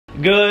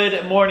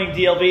Good morning,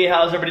 DLB.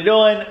 How's everybody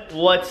doing?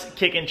 What's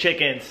kicking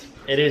chickens?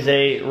 It is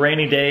a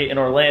rainy day in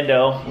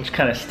Orlando, which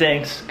kind of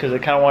stinks because I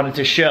kind of wanted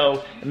to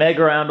show Meg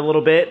around a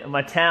little bit in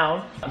my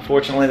town.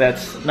 Unfortunately,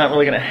 that's not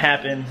really going to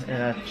happen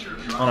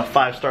on a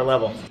 5-star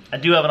level. I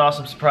do have an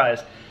awesome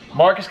surprise.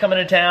 Mark is coming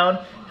to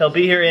town. He'll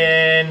be here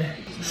in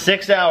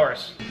 6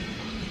 hours.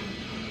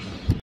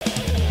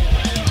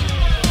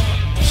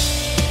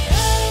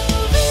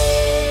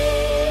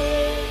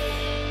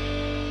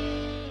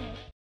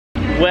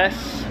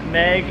 Wes,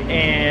 Meg,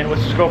 and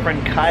what's his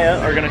girlfriend Kaya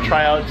are gonna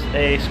try out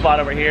a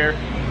spot over here.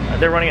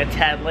 They're running a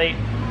tad late,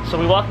 so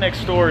we walk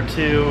next door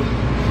to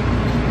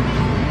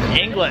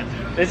England.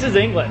 This is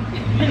England.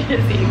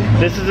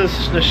 This is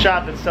a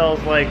shop that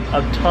sells like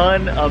a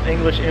ton of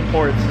English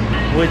imports,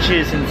 which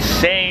is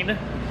insane.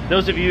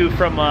 Those of you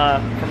from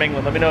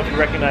England, let me know if you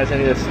recognize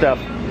any of this stuff.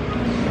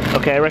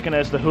 Okay, I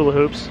recognize the hula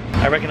hoops.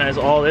 I recognize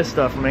all this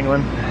stuff from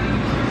England.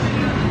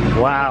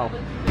 Wow.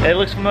 It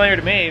looks familiar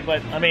to me,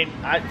 but I mean,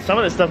 some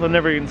of this stuff I've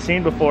never even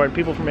seen before, and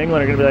people from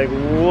England are gonna be like,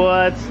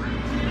 what?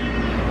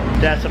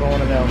 That's what I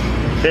wanna know.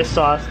 This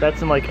sauce,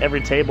 that's in like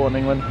every table in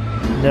England.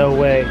 No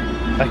way.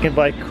 I can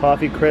buy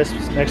coffee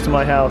crisps next to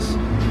my house.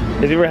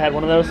 Have you ever had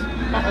one of those?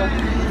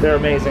 They're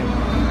amazing.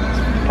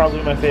 It's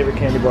probably my favorite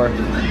candy bar.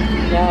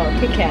 No,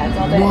 Kit Kats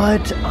all day.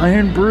 What?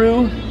 Iron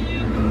Brew?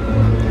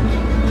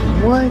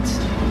 What?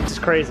 It's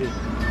crazy.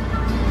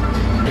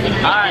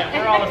 Alright,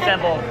 we're all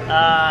assembled.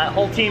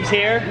 Whole team's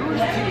here.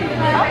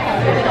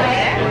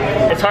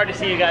 It's hard to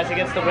see you guys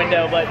against the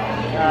window, but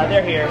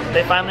they're here.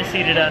 They finally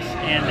seated us,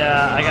 and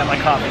I got my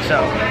coffee,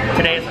 so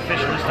today is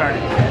officially started.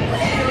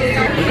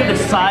 Look at the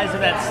size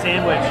of that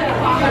sandwich.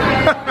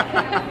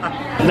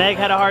 Meg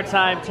had a hard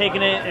time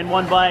taking it in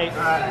one bite.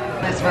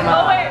 This from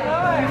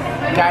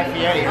Guy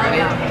Fieri, ready?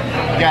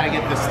 You gotta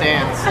get the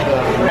stance.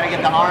 You gotta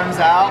get the arms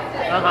out.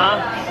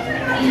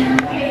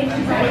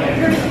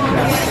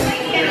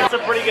 That's a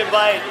pretty good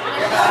bite.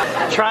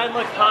 Try and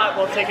look hot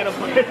while taking a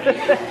bite.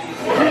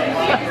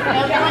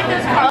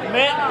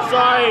 Man,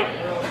 sorry.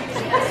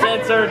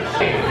 Censored.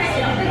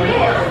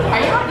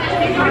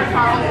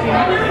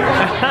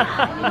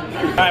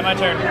 Alright, my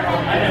turn.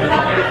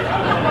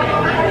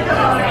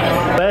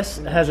 Wes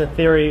has a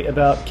theory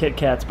about Kit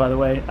Kats, by the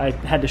way. I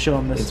had to show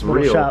him this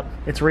little shop.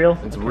 It's real?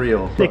 It's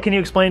real. Hey, can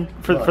you explain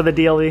for the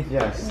DLV?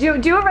 Yes. Do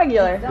a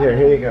regular.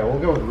 Here you go. We'll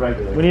go with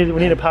regular. We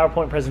need a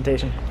PowerPoint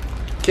presentation.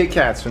 Kit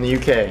Kats from the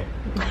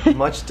UK.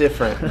 Much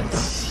different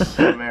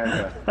from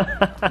America.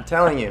 I'm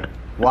telling you.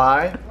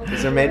 Why?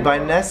 Because they're made by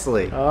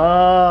Nestle.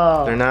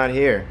 Oh. They're not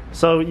here.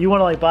 So you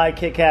want to like buy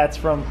Kit Kats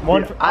from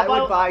one? Yeah, I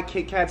would buy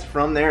Kit Kats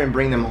from there and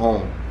bring them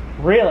home.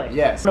 Really?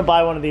 Yes. I'm gonna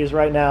buy one of these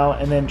right now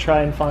and then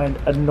try and find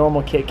a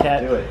normal Kit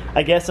Kat. Do it.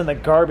 I guess in the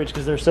garbage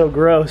because they're so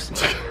gross.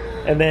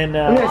 And then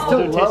I mean,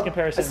 we'll do a taste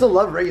comparison. I still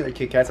love regular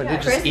Kit Kats. I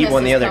did just eat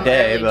one the other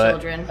day,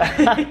 but.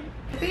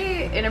 It'd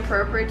be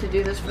inappropriate to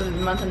do this for the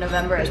month of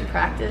November as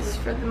practice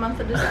for the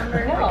month of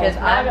December because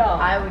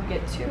I would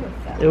get 2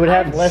 of them. It would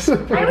have less.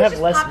 It would have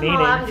less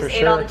meaning for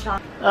sure.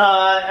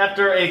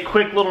 After a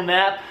quick little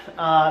nap,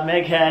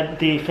 Meg had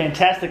the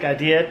fantastic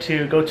idea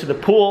to go to the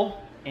pool.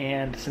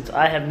 And since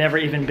I have never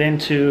even been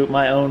to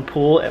my own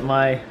pool at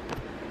my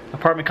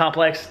apartment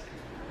complex,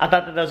 I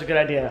thought that was a good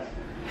idea.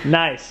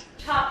 Nice.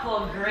 Top full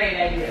of great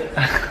ideas.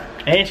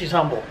 And she's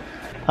humble.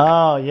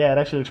 Oh yeah, it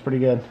actually looks pretty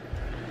good.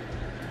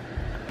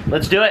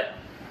 Let's do it.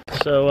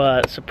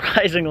 So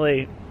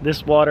surprisingly,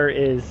 this water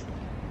is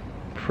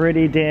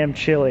pretty damn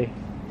chilly.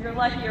 You're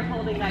lucky you're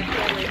holding that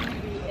camera to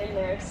be in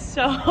there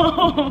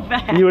so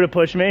bad. You would have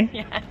pushed me?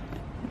 Yeah.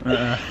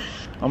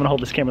 I'm gonna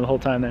hold this camera the whole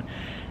time then.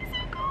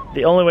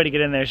 The only way to get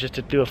in there is just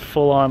to do a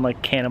full-on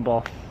like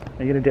cannonball.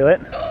 Are you gonna do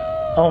it?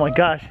 Oh my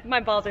gosh. My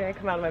balls are gonna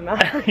come out of my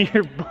mouth.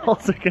 Your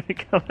balls are gonna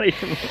come out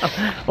of your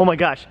mouth. Oh my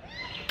gosh.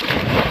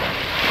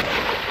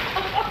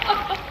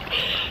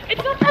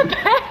 It's not that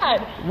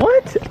bad.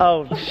 What?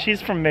 Oh,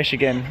 she's from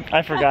Michigan.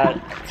 I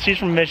forgot. She's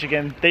from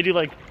Michigan. They do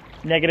like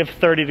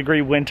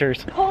 -30-degree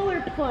winters.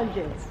 Polar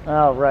plunges.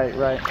 Oh, right.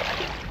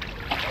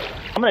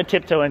 I'm gonna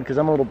tiptoe in because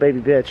I'm a little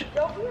baby bitch.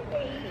 Don't be a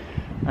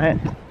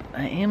baby.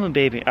 I am a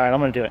baby. All right, I'm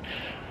gonna do it.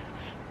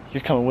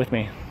 You're coming with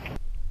me.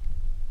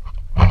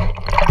 No,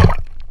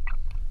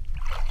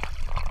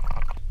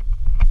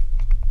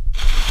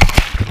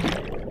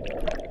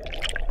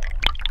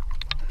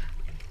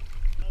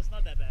 it's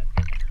not that bad.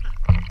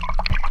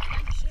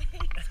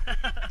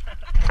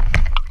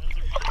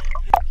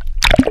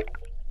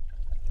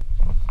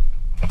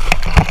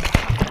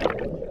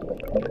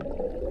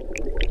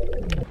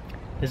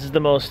 This is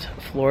the most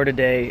Florida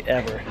day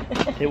ever.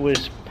 It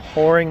was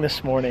pouring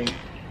this morning,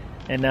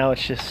 and now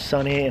it's just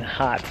sunny and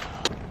hot.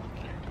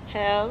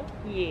 Hell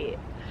yeah.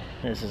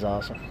 This is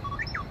awesome.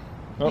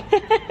 Oh,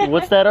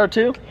 what's that,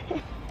 R2?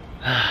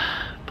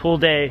 Pool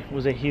day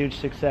was a huge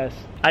success.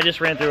 I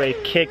just ran through a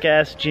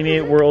kick-ass Genie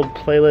World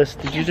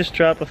playlist. Did you just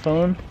drop a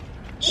phone?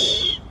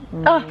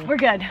 Oh, we're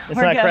good. It's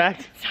not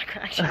cracked? It's not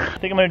cracked. I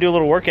think I'm gonna do a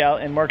little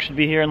workout, and Mark should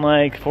be here in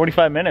like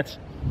 45 minutes.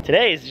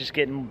 Today is just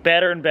getting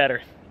better and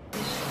better.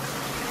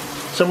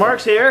 So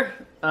Mark's here.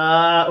 Hey,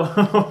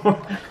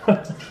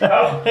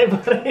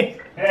 buddy.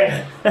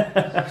 Hey.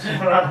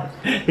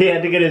 He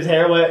had to get his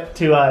hair wet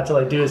to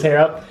like do his hair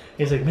up.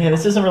 He's like, man,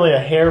 this isn't really a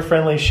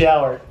hair-friendly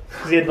shower.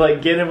 Cause he had to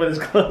like get in with his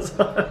clothes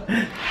on.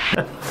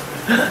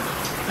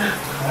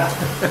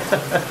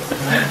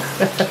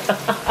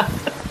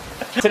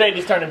 Today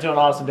just turned into an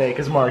awesome day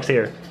because Mark's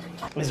here.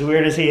 As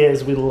weird as he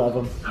is, we love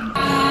him.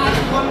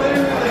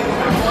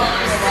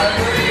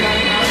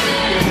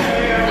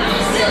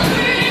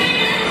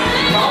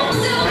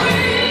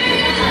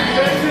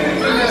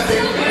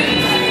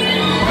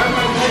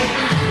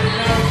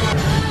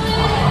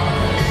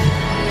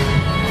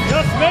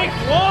 Just make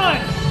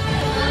one!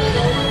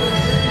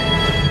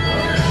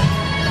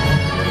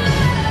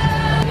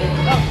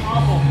 That was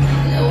awful.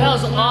 That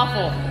was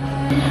awful.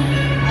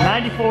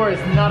 94 is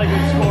not a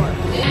good score.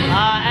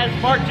 As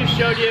Mark just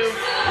showed you,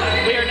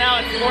 we are now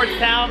at Sports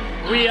Town.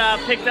 We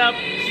picked up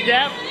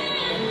Steph.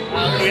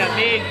 We got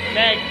me,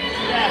 Meg,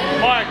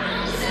 Mark.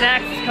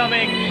 Snacks is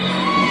coming,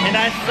 and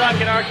I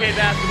suck at arcade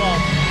basketball.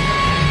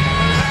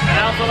 And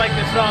I also like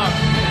this song.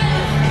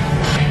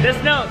 This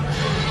note.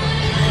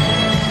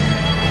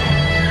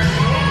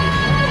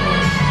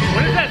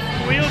 What is that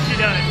squeal she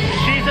does?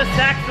 She's a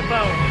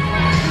saxophone.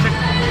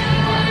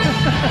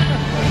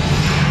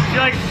 She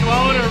like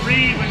swallowed a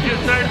reed when she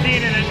was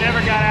 13 and it never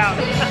got out.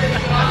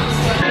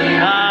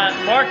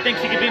 Mark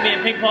thinks he can beat me in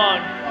ping pong.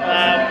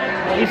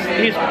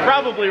 He's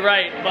probably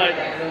right, but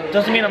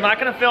doesn't mean I'm not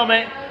gonna film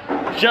it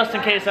just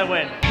in case I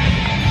win.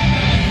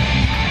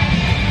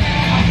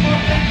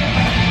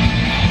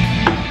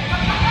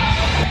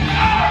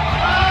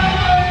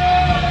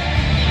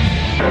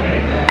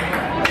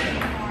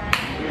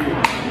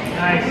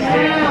 Nice.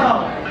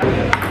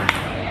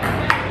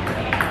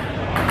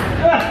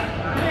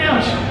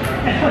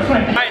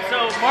 Alright, so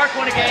Mark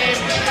won a game,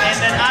 and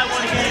then I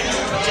won a game.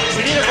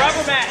 We need a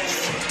rubber match.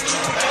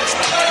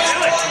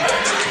 Do it.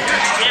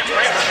 Yeah,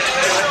 right.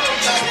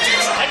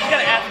 I just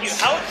gotta ask you,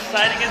 how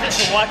exciting is it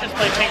to watch us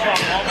play ping pong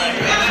all night?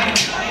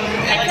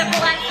 It's a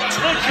blessing. It's a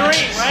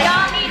dream, right?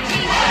 Y'all need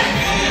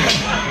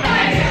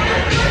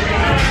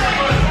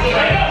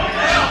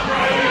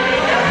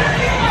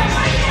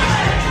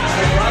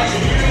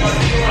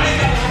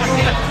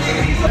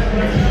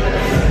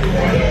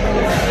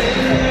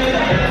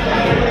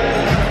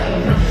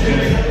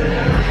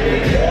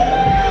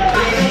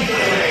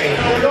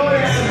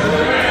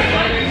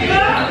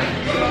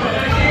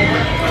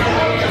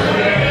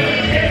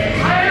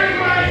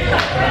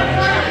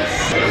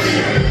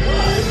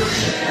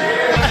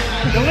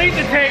Delete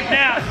the tape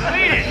now.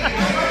 Delete it.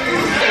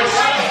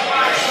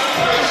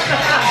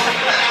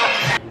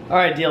 All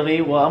right,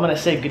 DLV. Well, I'm gonna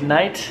say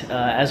goodnight.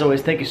 As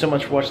always, thank you so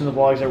much for watching the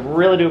vlogs. I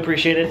really do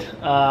appreciate it.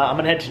 I'm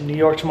gonna head to New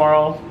York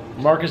tomorrow.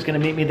 Mark is gonna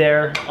meet me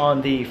there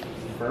on the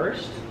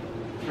 1st.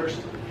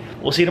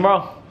 We'll see you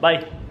tomorrow.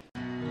 Bye.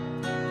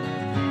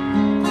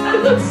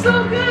 That looks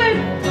so good.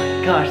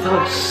 Gosh, that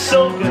looks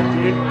so good,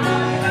 dude.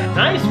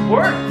 Nice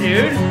work,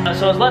 dude.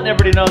 So I was letting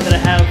everybody know that I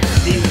have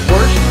the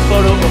worst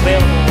photo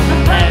available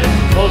as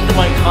most of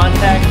my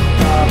contact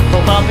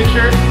profile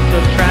picture. So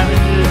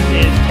Travis's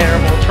is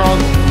terrible, Charles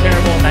is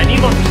terrible, and I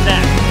need one for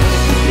Snacks.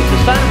 It's a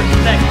sign of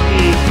respect to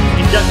be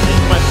inducted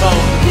into my phone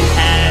to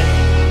add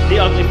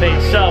the ugly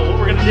face. So what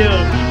we're gonna do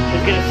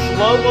is get a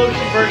slow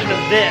motion version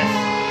of this.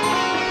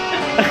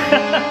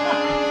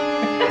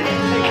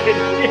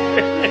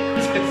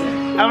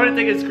 I'm gonna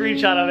take a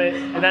screenshot of it,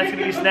 and that's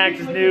gonna be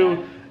Snacks'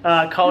 new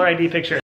caller ID picture.